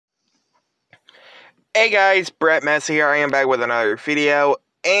Hey guys, Brett Messi here. I am back with another video,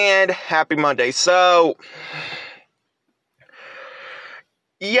 and happy Monday. So,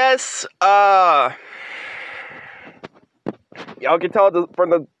 yes, y'all can tell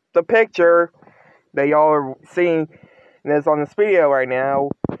from the picture that y'all are seeing this on this video right now.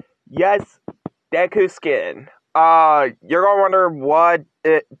 Yes, Deku skin. You're gonna wonder what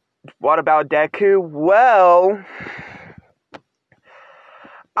about Deku? Well,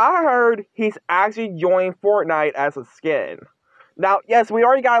 I heard he's actually joined Fortnite as a skin. Now, yes, we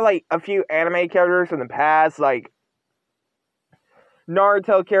already got, like, a few anime characters in the past, like,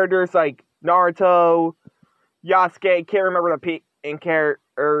 Naruto characters, like, Naruto, Yasuke, can't remember the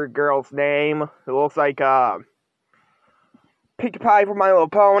character girl's name. It looks like, Pinkie Pie from My Little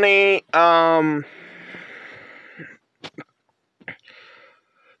Pony, the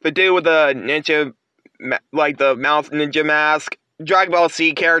dude with the ninja, like, the mouth ninja mask, Dragon Ball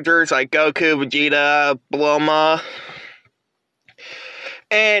Z characters, like Goku, Vegeta, Bulma.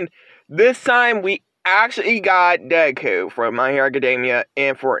 And this time we actually got Deku from My Hero Academia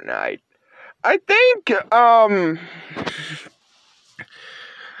and Fortnite. I think,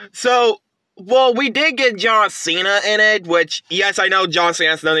 so, well, we did get John Cena in it, which, yes, I know John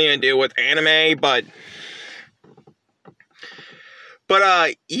Cena has nothing to do with anime, but,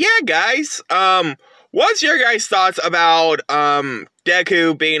 yeah, guys, what's your guys' thoughts about,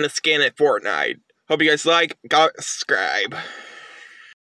 Deku being a skin at Fortnite? Hope you guys like, subscribe.